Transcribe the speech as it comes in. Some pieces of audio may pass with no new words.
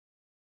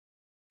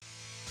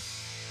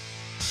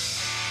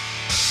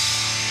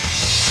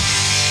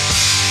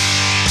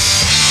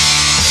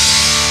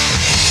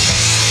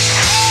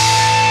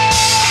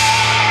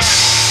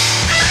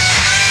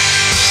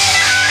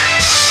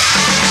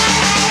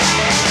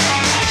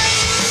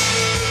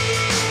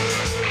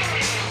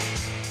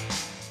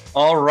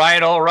All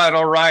right, all right,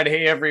 all right.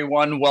 Hey,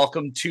 everyone.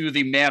 Welcome to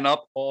the Man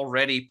Up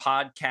Already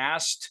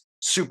podcast.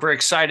 Super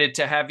excited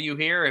to have you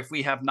here. If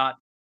we have not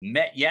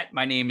met yet,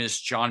 my name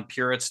is John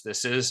Puritz.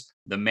 This is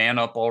the Man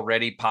Up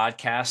Already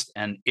podcast,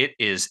 and it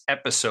is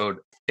episode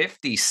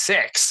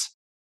 56,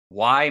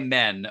 Why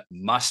Men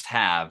Must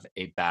Have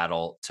a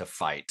Battle to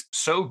Fight.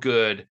 So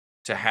good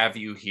to have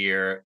you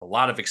here. A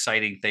lot of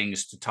exciting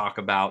things to talk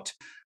about.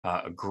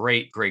 A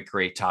great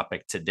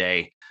topic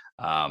today.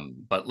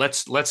 But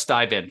let's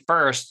dive in.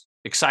 First,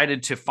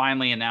 excited to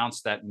finally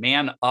announce that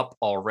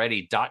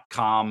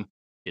manupalready.com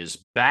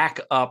is back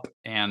up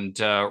and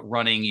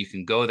running. You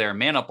can go there,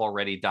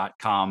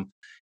 manupalready.com,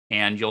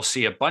 and you'll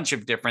see a bunch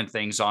of different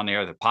things on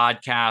there: the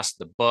podcast,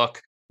 the book,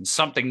 and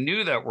something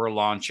new that we're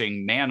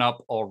launching, Man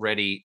Up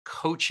Already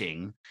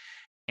Coaching.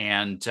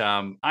 And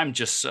I'm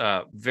just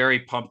very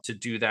pumped to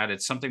do that.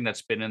 It's something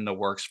that's been in the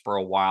works for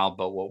a while,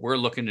 but what we're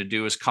looking to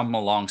do is come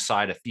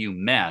alongside a few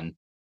men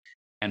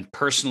and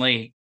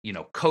personally,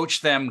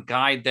 coach them,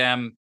 guide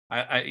them.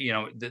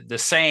 The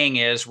saying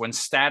is when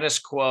status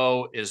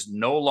quo is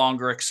no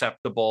longer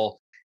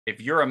acceptable.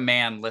 If you're a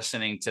man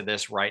listening to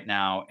this right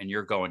now and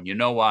you're going, you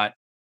know what?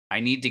 I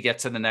need to get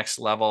to the next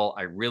level.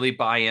 I really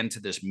buy into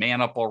this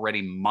man up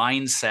already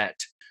mindset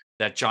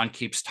that John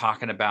keeps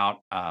talking about.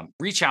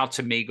 Reach out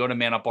to me. Go to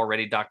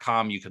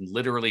manupalready.com. You can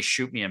literally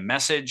shoot me a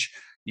message.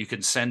 You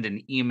can send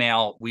an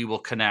email. We will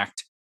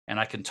connect and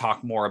I can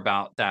talk more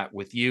about that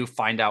with you,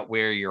 find out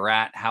where you're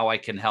at, how I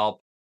can help.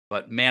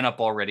 But Man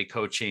Up Already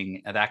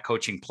Coaching, that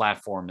coaching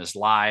platform is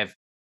live.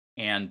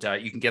 And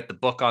you can get the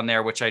book on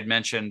there, which I'd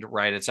mentioned,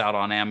 right? It's out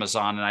on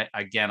Amazon.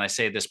 And I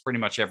say this pretty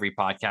much every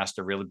podcast.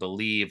 I really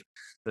believe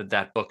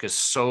that book is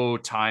so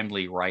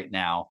timely right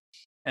now.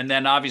 And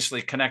then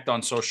obviously connect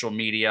on social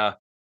media.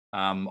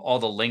 All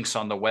the links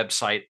on the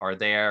website are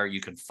there. You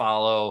can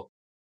follow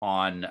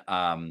on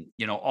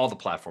all the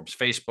platforms: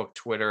 Facebook,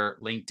 Twitter,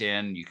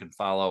 LinkedIn. You can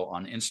follow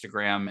on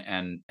Instagram,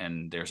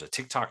 and there's a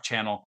TikTok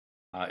channel.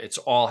 It's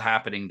all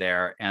happening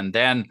there. And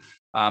then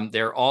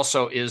there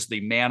also is the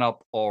Man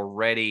Up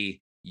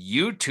Already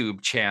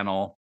YouTube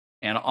channel,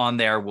 and on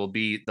there will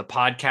be the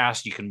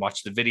podcast. You can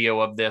watch the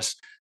video of this.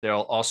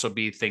 There'll also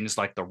be things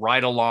like the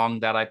ride along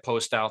that I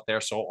post out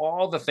there. So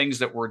all the things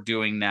that we're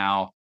doing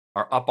now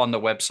are up on the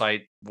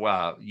website,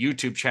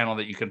 YouTube channel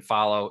that you can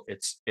follow.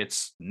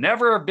 It's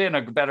never been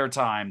a better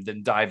time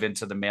than dive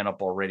into the Man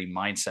Up Already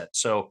mindset.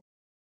 So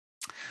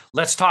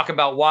let's talk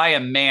about why a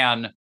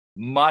man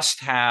must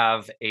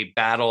have a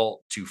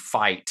battle to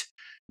fight.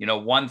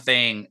 One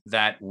thing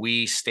that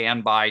we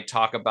stand by,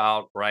 talk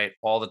about, right,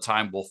 all the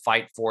time, we'll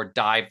fight for,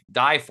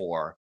 die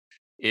for,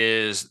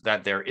 is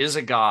that there is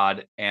a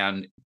God,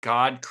 and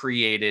God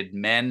created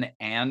men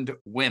and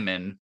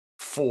women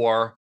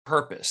for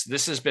purpose.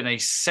 This has been a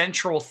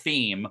central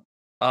theme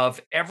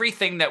of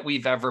everything that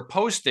we've ever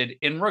posted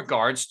in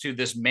regards to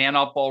this man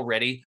up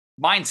already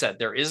mindset.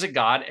 There is a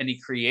God, and he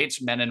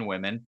creates men and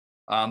women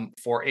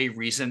for a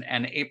reason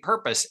and a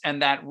purpose.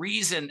 And that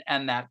reason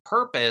and that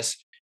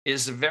purpose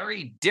is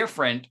very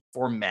different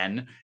for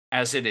men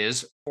as it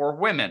is for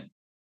women.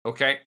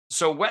 Okay.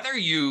 So whether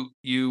you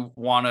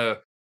want to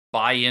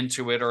buy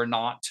into it or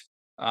not,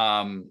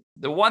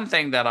 the one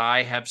thing that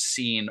I have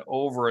seen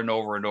over and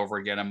over and over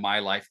again in my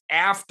life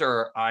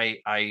after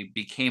I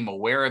became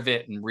aware of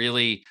it and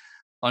really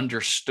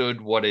understood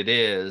what it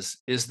is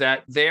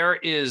that there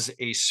is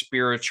a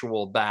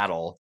spiritual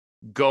battle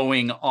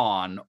going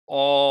on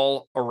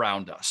all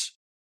around us.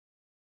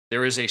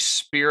 There is a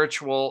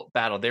spiritual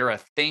battle. There are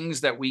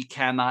things that we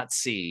cannot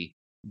see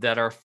that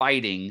are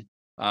fighting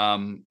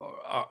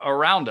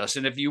around us.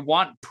 And if you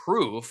want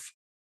proof,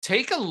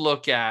 take a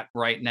look at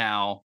right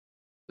now,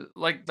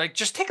 like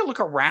just take a look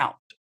around.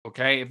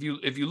 Okay, if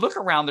you look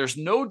around, there's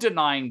no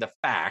denying the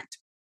fact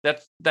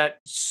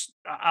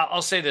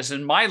I'll say this: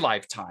 in my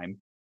lifetime,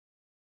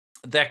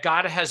 that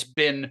God has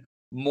been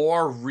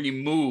more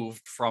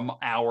removed from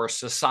our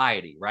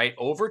society, right?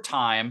 Over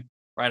time,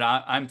 right?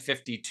 I'm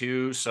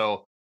 52,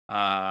 so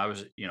I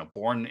was,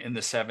 born in the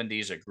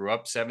 70s. I grew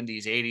up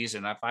 70s, 80s,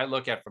 and if I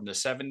look at from the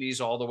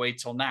 70s all the way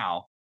till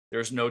now,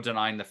 there's no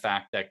denying the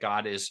fact that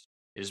God is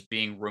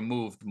being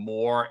removed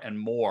more and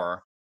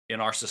more in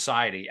our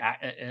society.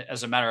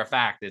 As a matter of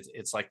fact,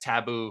 it's like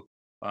taboo,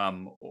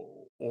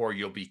 or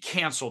you'll be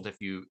canceled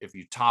if you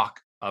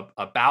talk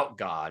about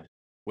God,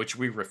 which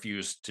we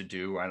refuse to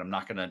do. Right? I'm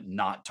not going to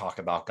not talk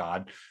about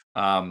God,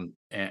 and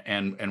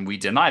we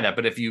deny that.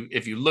 But if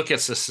you look at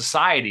the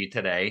society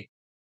today,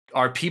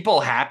 are people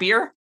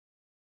happier?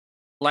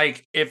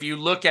 Like, if you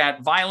look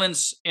at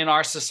violence in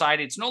our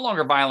society, it's no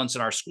longer violence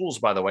in our schools,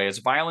 by the way, it's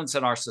violence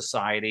in our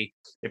society.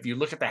 If you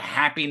look at the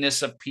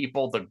happiness of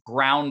people, the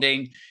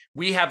grounding,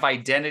 we have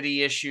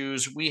identity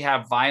issues, we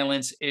have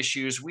violence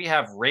issues, we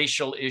have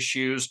racial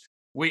issues,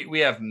 we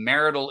have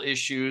marital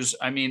issues.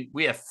 I mean,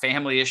 we have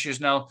family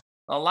issues. Now,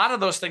 a lot of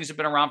those things have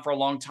been around for a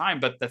long time,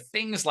 but the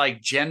things like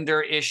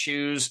gender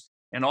issues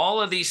and all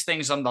of these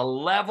things on the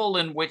level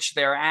in which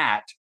they're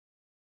at,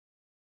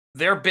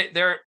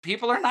 they're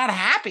people are not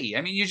happy.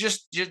 I mean,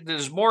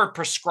 there's more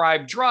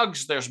prescribed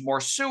drugs, there's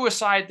more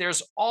suicide,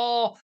 there's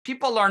all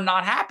people are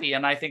not happy.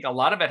 And I think a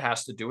lot of it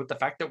has to do with the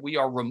fact that we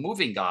are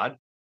removing God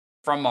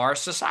from our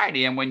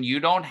society. And when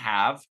you don't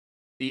have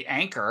the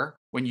anchor,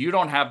 when you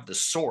don't have the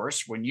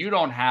source, when you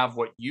don't have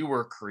what you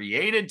were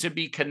created to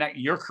be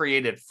you're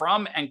created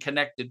from and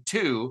connected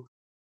to,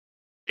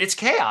 it's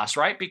chaos,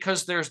 right?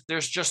 Because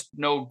there's just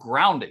no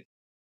grounding.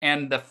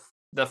 And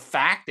the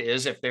fact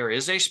is, if there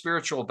is a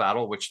spiritual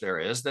battle, which there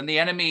is, then the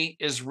enemy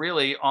is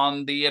really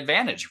on the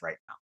advantage right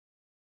now.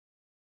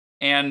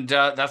 And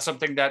that's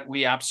something that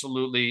we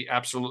absolutely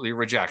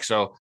reject.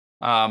 So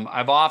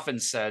I've often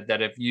said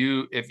that if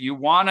you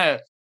want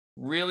to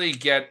really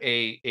get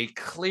a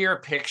clear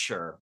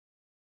picture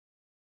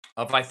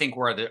of, I think,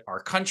 where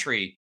our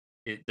country,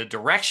 the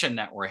direction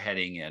that we're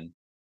heading in,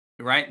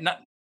 right?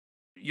 Not,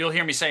 you'll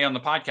hear me say on the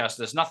podcast,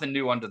 there's nothing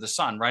new under the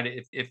sun,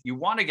 right? If you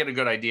want to get a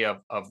good idea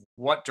of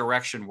what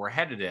direction we're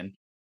headed in,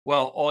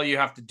 well, all you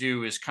have to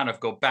do is kind of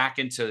go back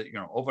into,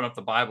 open up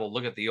the Bible,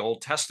 look at the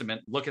Old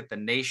Testament, look at the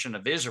nation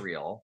of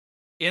Israel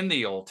in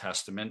the Old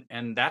Testament,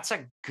 and that's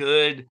a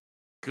good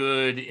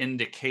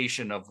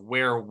indication of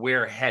where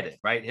we're headed,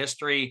 right?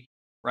 History,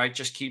 right,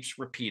 just keeps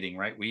repeating,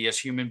 right? We as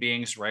human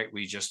beings, right,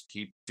 we just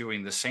keep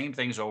doing the same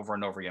things over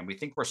and over again. We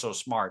think we're so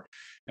smart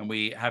and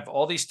we have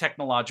all these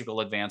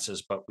technological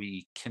advances, but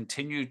we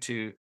continue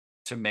to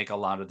make a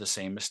lot of the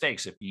same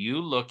mistakes. If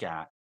you look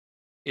at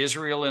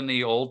Israel in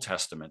the Old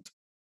Testament,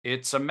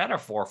 it's a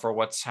metaphor for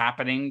what's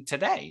happening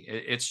today.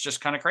 It's just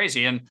kind of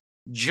crazy. And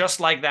just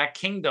like that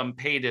kingdom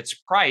paid its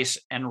price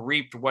and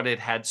reaped what it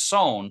had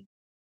sown,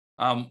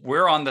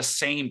 we're on the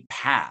same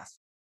path.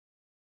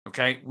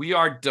 Okay. We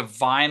are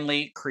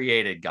divinely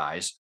created,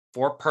 guys,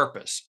 for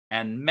purpose,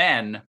 and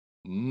men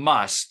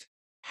must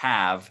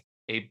have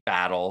a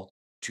battle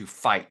to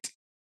fight.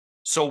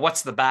 So,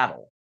 what's the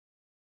battle?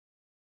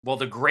 Well,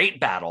 the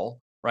great battle,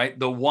 right?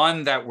 The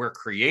one that we're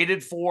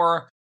created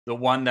for, the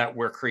one that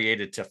we're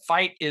created to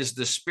fight is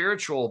the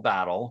spiritual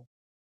battle,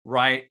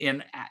 right?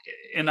 In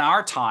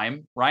our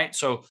time, right?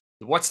 So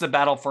what's the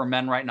battle for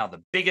men right now?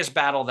 The biggest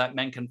battle that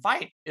men can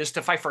fight is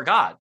to fight for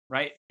God,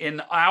 right? In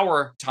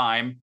our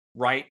time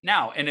right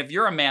now. And if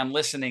you're a man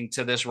listening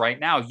to this right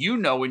now, you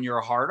know in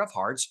your heart of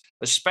hearts,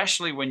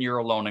 especially when you're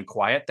alone and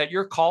quiet, that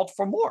you're called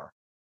for more.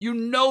 You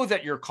know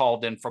that you're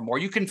called in for more.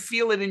 You can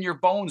feel it in your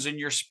bones, in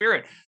your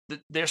spirit.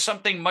 There's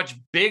something much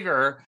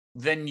bigger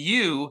than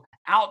you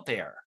out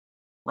there,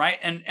 right?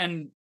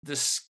 And the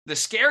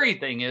scary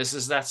thing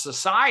is that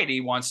society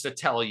wants to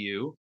tell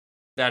you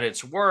that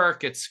it's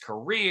work, it's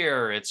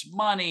career, it's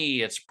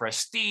money, it's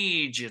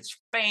prestige, it's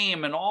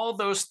fame, and all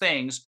those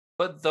things.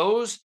 But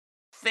those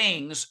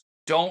things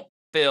don't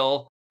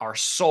fill our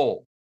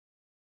soul.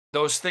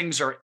 Those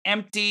things are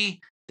empty,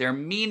 they're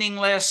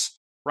meaningless,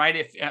 right?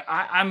 If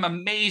I'm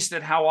amazed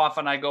at how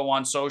often I go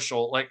on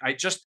social, like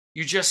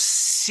you just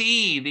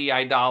see the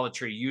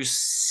idolatry, you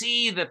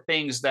see the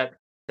things that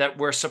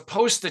we're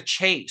supposed to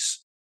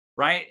chase,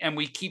 right? And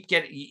we keep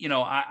getting,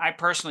 I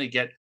personally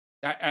get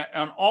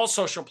on all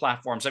social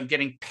platforms, I'm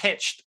getting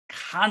pitched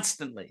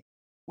constantly.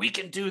 We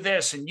can do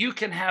this and you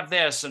can have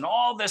this and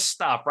all this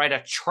stuff, right?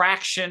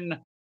 Attraction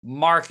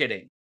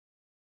marketing.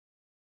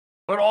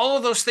 But all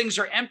of those things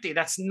are empty.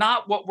 That's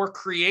not what we're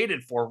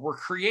created for. We're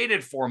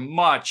created for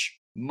much,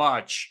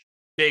 much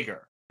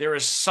bigger. There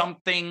is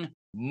something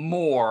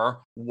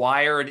more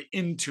wired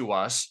into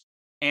us.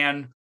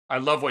 And I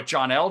love what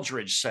John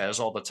Eldridge says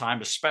all the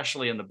time,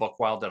 especially in the book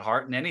Wild at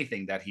Heart and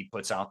anything that he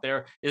puts out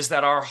there, is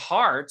that our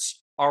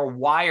hearts are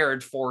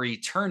wired for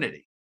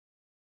eternity.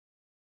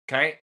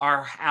 Okay.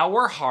 Our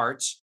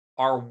hearts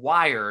are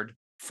wired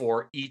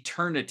for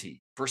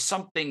eternity, for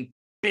something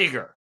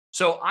bigger.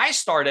 So I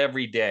start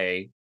every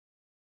day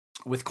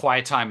with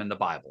quiet time in the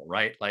Bible,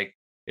 right? Like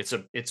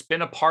it's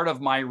been a part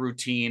of my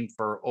routine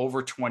for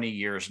over 20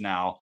 years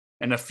now.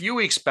 And a few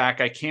weeks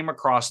back, I came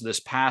across this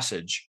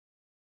passage.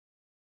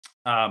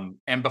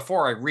 And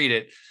before I read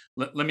it,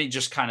 let me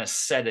just kind of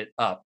set it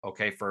up,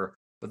 okay? For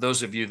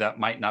those of you that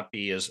might not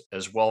be as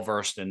well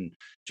versed in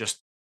just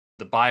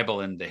the Bible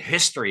and the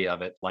history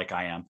of it, like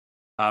I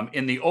am,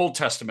 in the Old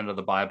Testament of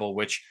the Bible,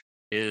 which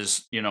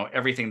is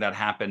everything that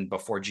happened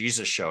before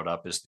Jesus showed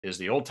up is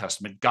the Old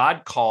Testament.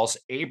 God calls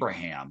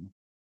Abraham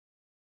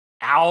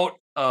out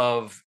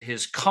of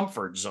his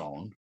comfort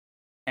zone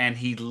and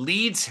he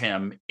leads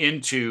him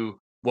into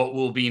what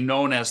will be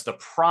known as the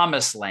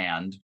promised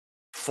land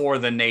for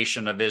the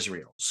nation of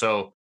Israel.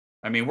 So,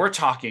 I mean, we're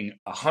talking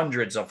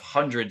hundreds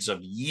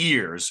of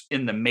years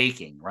in the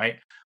making, right?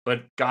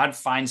 But God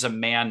finds a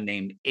man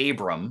named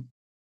Abram,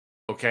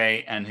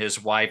 okay, and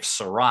his wife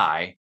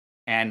Sarai,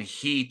 and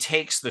he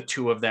takes the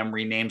two of them,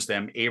 renames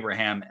them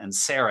Abraham and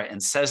Sarah,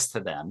 and says to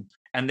them,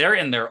 and they're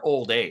in their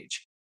old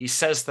age. He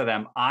says to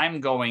them,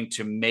 I'm going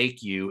to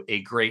make you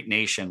a great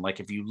nation. Like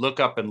if you look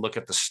up and look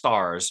at the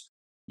stars,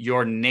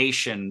 your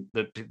nation,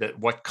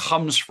 what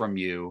comes from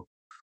you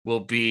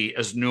will be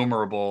as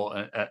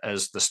numerable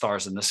as the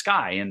stars in the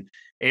sky. And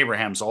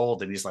Abraham's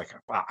old and he's like,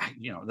 wow,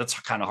 that's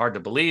kind of hard to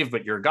believe,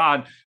 but you're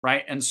God,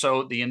 right? And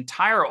so the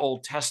entire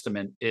Old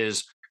Testament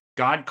is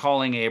God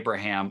calling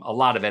Abraham, a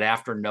lot of it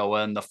after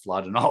Noah and the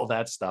flood and all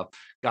that stuff.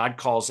 God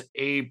calls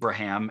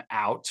Abraham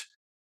out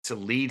to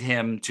lead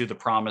him to the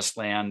promised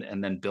land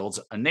and then builds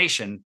a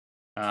nation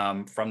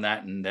from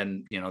that. And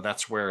then,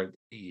 that's where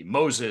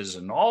Moses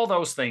and all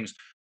those things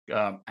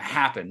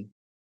happen.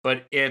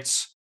 But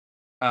it's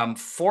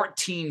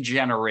 14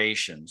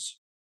 generations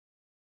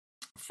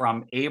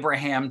from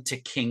Abraham to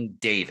King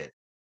David,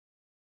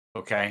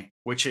 okay,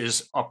 which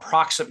is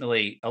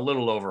approximately a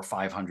little over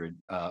 500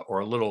 or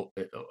a little,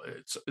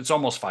 it's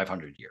almost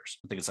 500 years.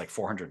 I think it's like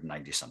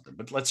 490 something,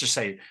 but let's just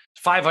say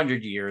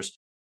 500 years,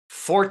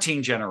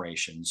 14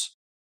 generations.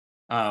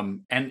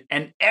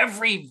 And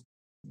every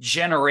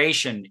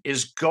generation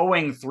is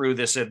going through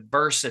this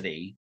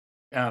adversity,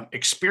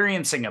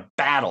 experiencing a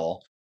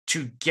battle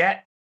to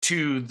get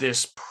to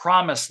this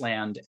promised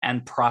land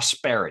and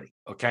prosperity,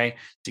 okay,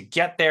 to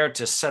get there,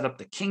 to set up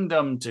the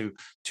kingdom, to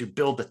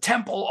build the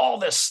temple, all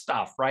this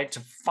stuff, right,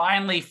 to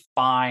finally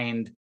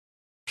find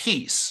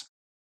peace.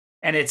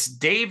 And it's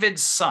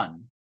David's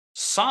son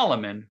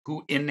Solomon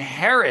who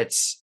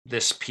inherits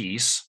this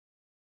peace,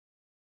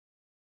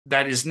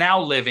 that is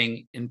now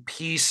living in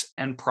peace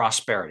and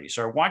prosperity.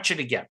 So I want you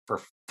to get, for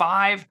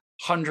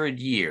 500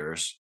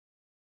 years,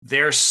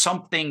 there's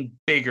something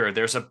bigger.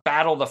 There's a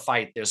battle to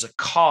fight. There's a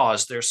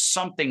cause. There's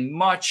something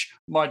much,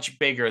 much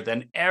bigger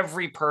than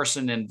every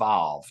person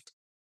involved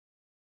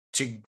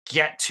to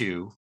get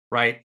to,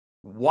 right?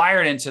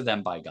 Wired into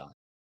them by God.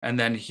 And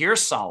then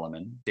here's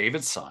Solomon,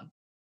 David's son.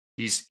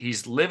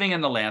 He's living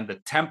in the land, the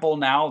temple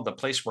now, the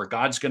place where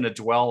God's going to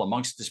dwell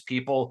amongst his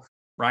people,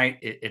 right?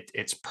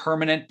 It's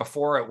permanent.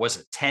 Before it was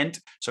a tent.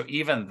 So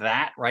even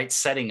that, right?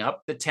 Setting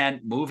up the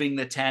tent, moving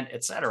the tent,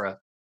 etc.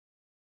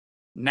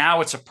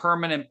 Now it's a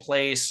permanent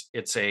place.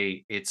 It's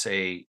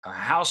a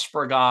house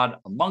for God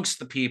amongst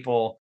the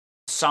people.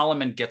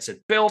 Solomon gets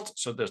it built.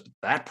 So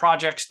that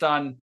project's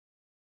done.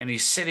 And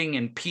he's sitting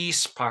in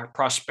peace,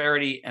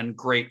 prosperity, and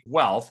great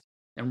wealth.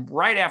 And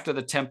right after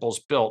the temple's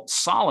built,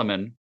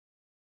 Solomon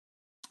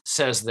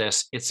says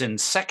this. It's in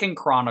 2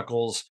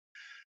 Chronicles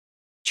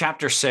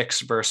chapter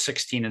 6, verse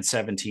 16 and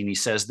 17. He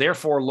says,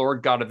 "Therefore,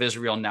 Lord God of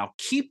Israel, now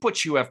keep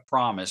what you have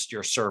promised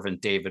your servant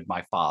David,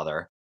 my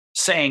father,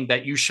 saying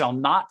that you shall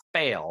not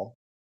fail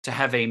to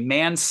have a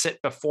man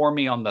sit before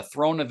me on the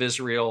throne of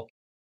Israel,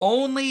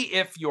 only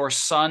if your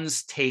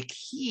sons take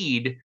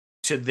heed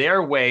to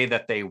their way,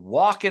 that they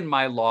walk in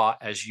my law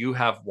as you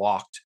have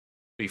walked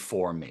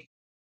before me.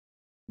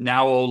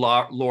 Now, O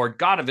Lord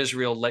God of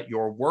Israel, let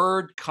your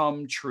word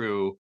come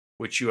true,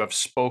 which you have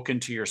spoken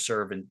to your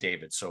servant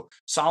David." So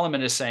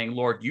Solomon is saying,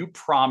 Lord, you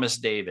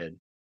promised David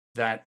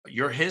that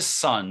his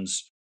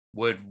sons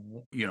would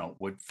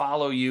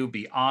follow you,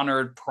 be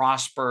honored,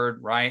 prospered,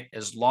 right?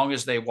 As long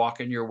as they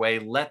walk in your way,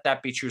 let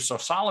that be true. So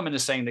Solomon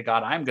is saying to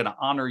God, I'm going to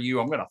honor you.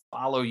 I'm going to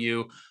follow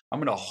you. I'm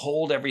going to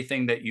hold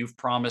everything that you've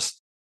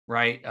promised,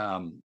 right?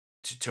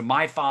 To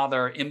my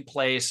father in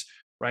place,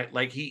 right?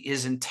 Like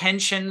his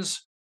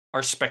intentions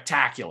are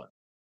spectacular.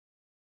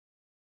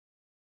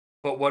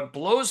 But what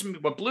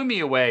blew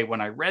me away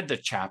when I read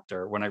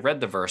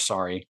the verse,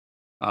 sorry,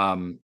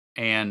 and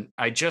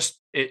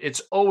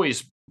it's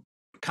always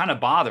kind of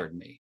bothered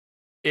me,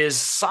 is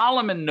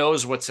Solomon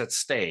knows what's at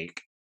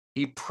stake.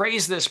 He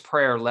prays this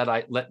prayer,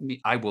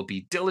 I will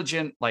be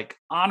diligent, like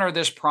honor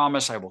this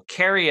promise, I will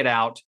carry it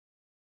out.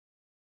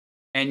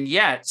 And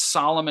yet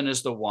Solomon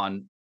is the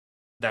one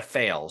that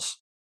fails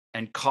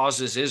and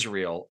causes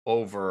Israel,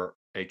 over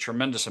a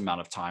tremendous amount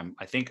of time,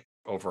 I think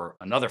over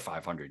another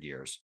 500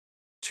 years,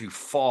 to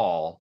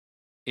fall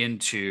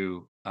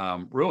into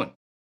ruin.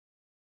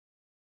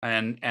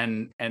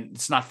 And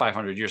it's not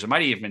 500 years. It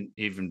might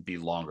even be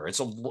longer. It's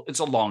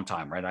a long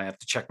time, right? I have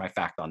to check my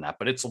fact on that,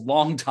 but it's a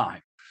long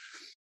time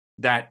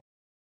that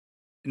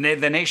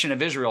the nation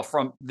of Israel,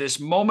 from this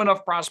moment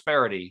of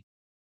prosperity,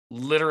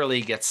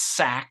 literally gets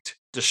sacked,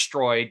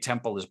 destroyed.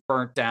 Temple is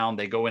burnt down.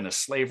 They go into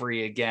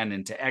slavery again,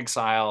 into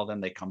exile.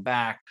 Then they come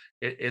back.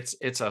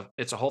 It's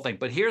a whole thing.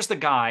 But here's the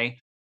guy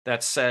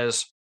that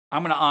says,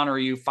 I'm going to honor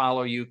you,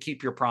 follow you,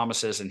 keep your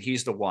promises. And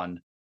he's the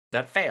one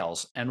that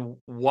fails. And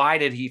why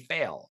did he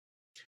fail?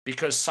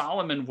 Because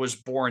Solomon was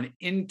born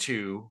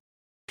into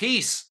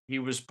peace. He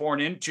was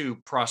born into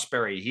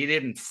prosperity. He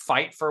didn't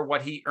fight for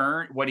what he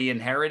earned, what he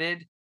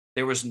inherited.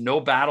 There was no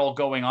battle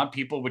going on.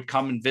 People would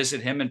come and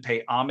visit him and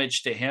pay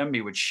homage to him.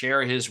 He would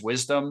share his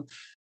wisdom,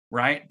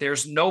 right?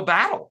 There's no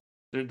battle.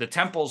 The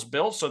temple's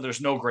built, so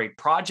there's no great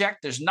project.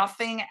 There's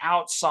nothing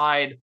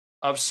outside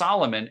of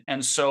Solomon.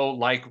 And so,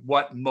 like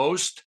what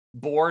most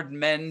bored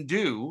men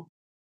do,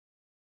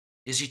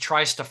 is he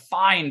tries to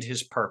find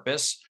his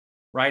purpose,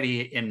 right?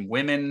 In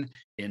women,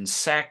 in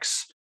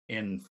sex,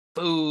 in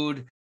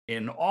food,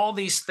 in all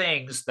these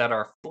things that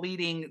are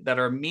fleeting, that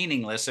are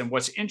meaningless. And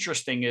what's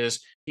interesting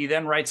is he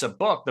then writes a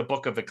book, the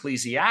book of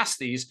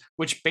Ecclesiastes,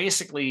 which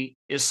basically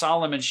is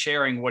Solomon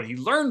sharing what he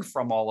learned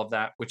from all of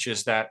that, which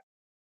is that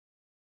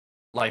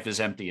life is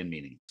empty and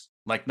meaningless.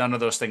 Like none of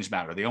those things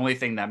matter. The only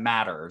thing that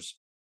matters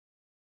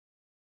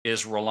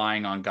is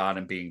relying on God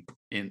and being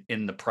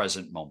in the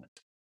present moment.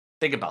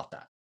 Think about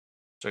that.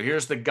 So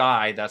here's the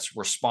guy that's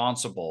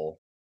responsible,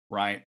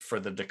 right, for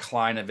the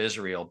decline of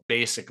Israel,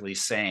 basically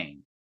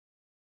saying,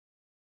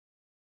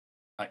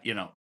 you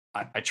know,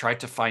 I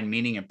tried to find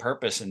meaning and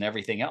purpose in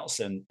everything else,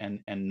 and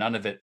none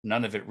of it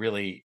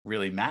really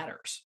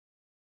matters.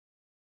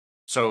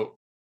 So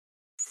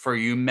for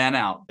you men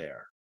out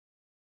there,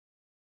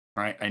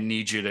 right, you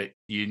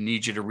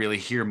need you to really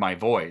hear my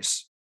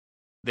voice.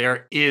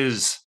 There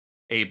is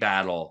a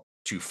battle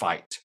to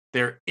fight.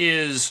 There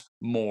is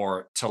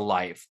more to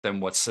life than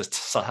what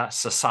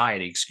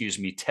society, excuse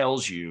me,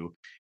 tells you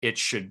it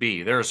should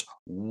be. There's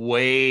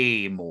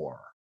way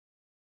more,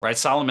 right?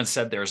 Solomon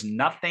said there's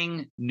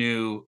nothing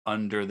new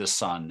under the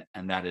sun,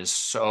 and that is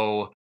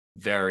so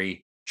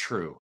very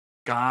true.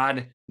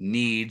 God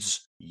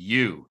needs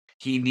you.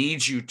 He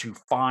needs you to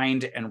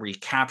find and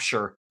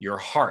recapture your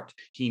heart.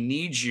 He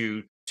needs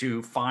you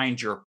to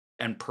find your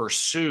and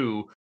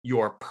pursue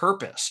your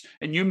purpose.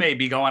 And you may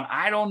be going,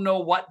 I don't know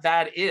what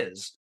that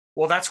is.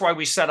 Well, that's why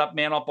we set up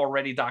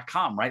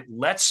manupalready.com, right?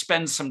 Let's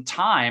spend some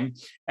time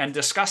and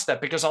discuss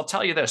that, because I'll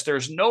tell you this,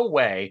 there's no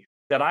way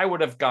that I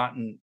would have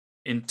gotten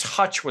in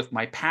touch with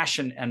my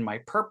passion and my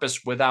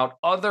purpose without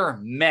other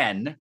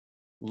men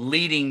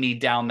leading me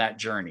down that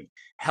journey,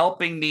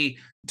 helping me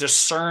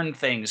discern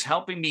things,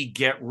 helping me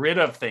get rid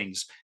of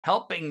things,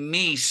 helping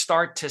me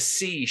start to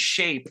see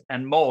shape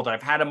and mold.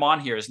 I've had him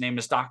on here. His name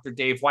is Dr.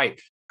 Dave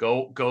White.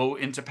 Go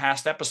into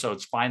past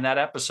episodes, find that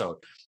episode.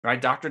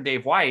 Right? Dr.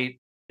 Dave White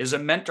is a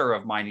mentor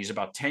of mine. He's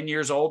about 10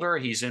 years older.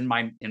 He's in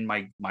my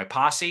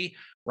posse,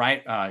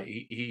 right?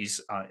 He's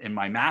in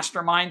my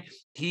mastermind.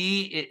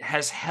 He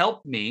has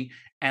helped me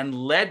and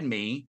led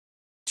me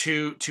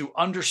to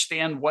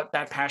understand what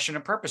that passion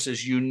and purpose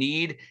is. You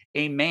need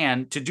a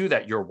man to do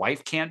that. Your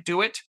wife can't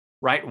do it,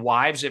 right?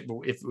 Wives, if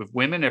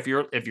women, if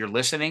you're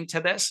listening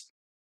to this,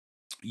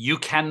 you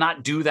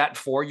cannot do that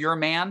for your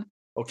man.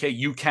 Okay,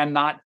 you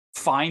cannot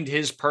find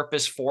his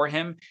purpose for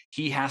him.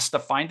 He has to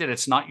find it.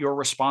 It's not your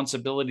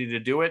responsibility to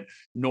do it,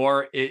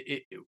 nor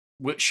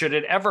should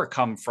it ever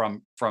come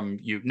from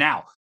you.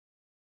 Now,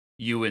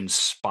 you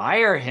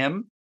inspire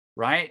him,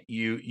 right?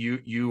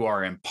 You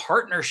are in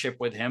partnership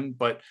with him,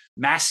 but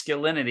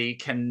masculinity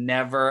can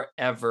never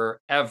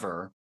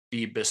ever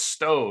be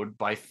bestowed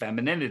by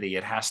femininity.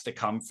 It has to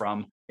come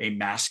from a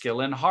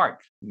masculine heart,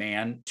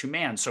 man to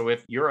man. So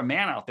if you're a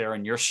man out there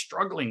and you're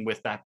struggling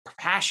with that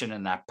passion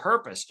and that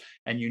purpose,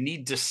 and you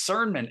need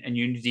discernment and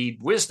you need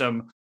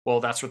wisdom,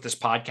 well, that's what this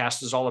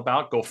podcast is all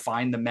about. Go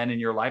find the men in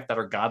your life that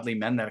are godly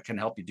men that can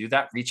help you do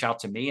that. Reach out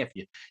to me if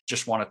you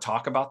just want to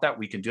talk about that.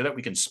 We can do that.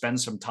 We can spend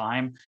some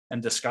time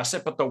and discuss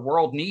it. But the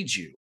world needs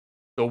you.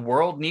 The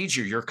world needs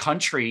you. Your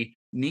country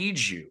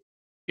needs you.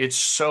 It's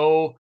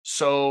so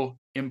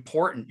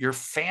important. Your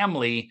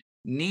family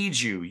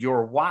needs you.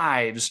 Your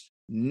wives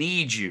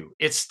need you.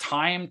 It's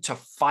time to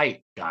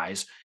fight,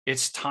 guys.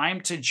 It's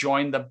time to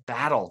join the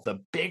battle, the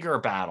bigger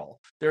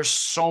battle. There's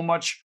so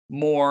much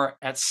more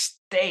at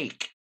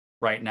stake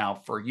right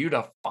now for you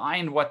to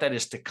find what that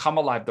is, to come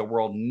alive. The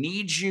world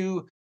needs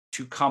you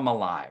to come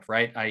alive,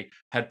 right? I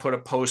had put a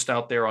post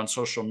out there on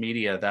social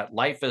media that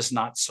life is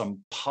not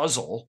some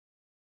puzzle,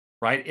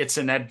 right? It's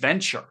an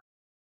adventure.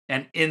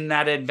 And in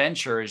that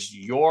adventure is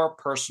your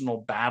personal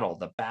battle,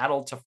 the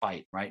battle to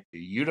fight, right? For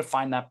you to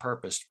find that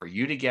purpose, for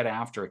you to get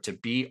after it, to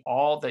be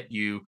all that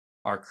you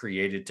are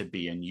created to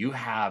be. And you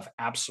have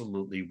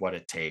absolutely what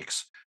it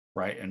takes,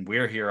 right? And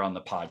we're here on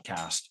the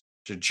podcast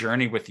to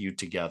journey with you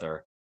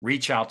together.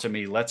 Reach out to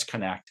me. Let's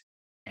connect.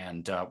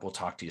 And we'll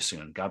talk to you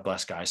soon. God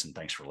bless, guys. And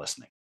thanks for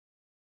listening.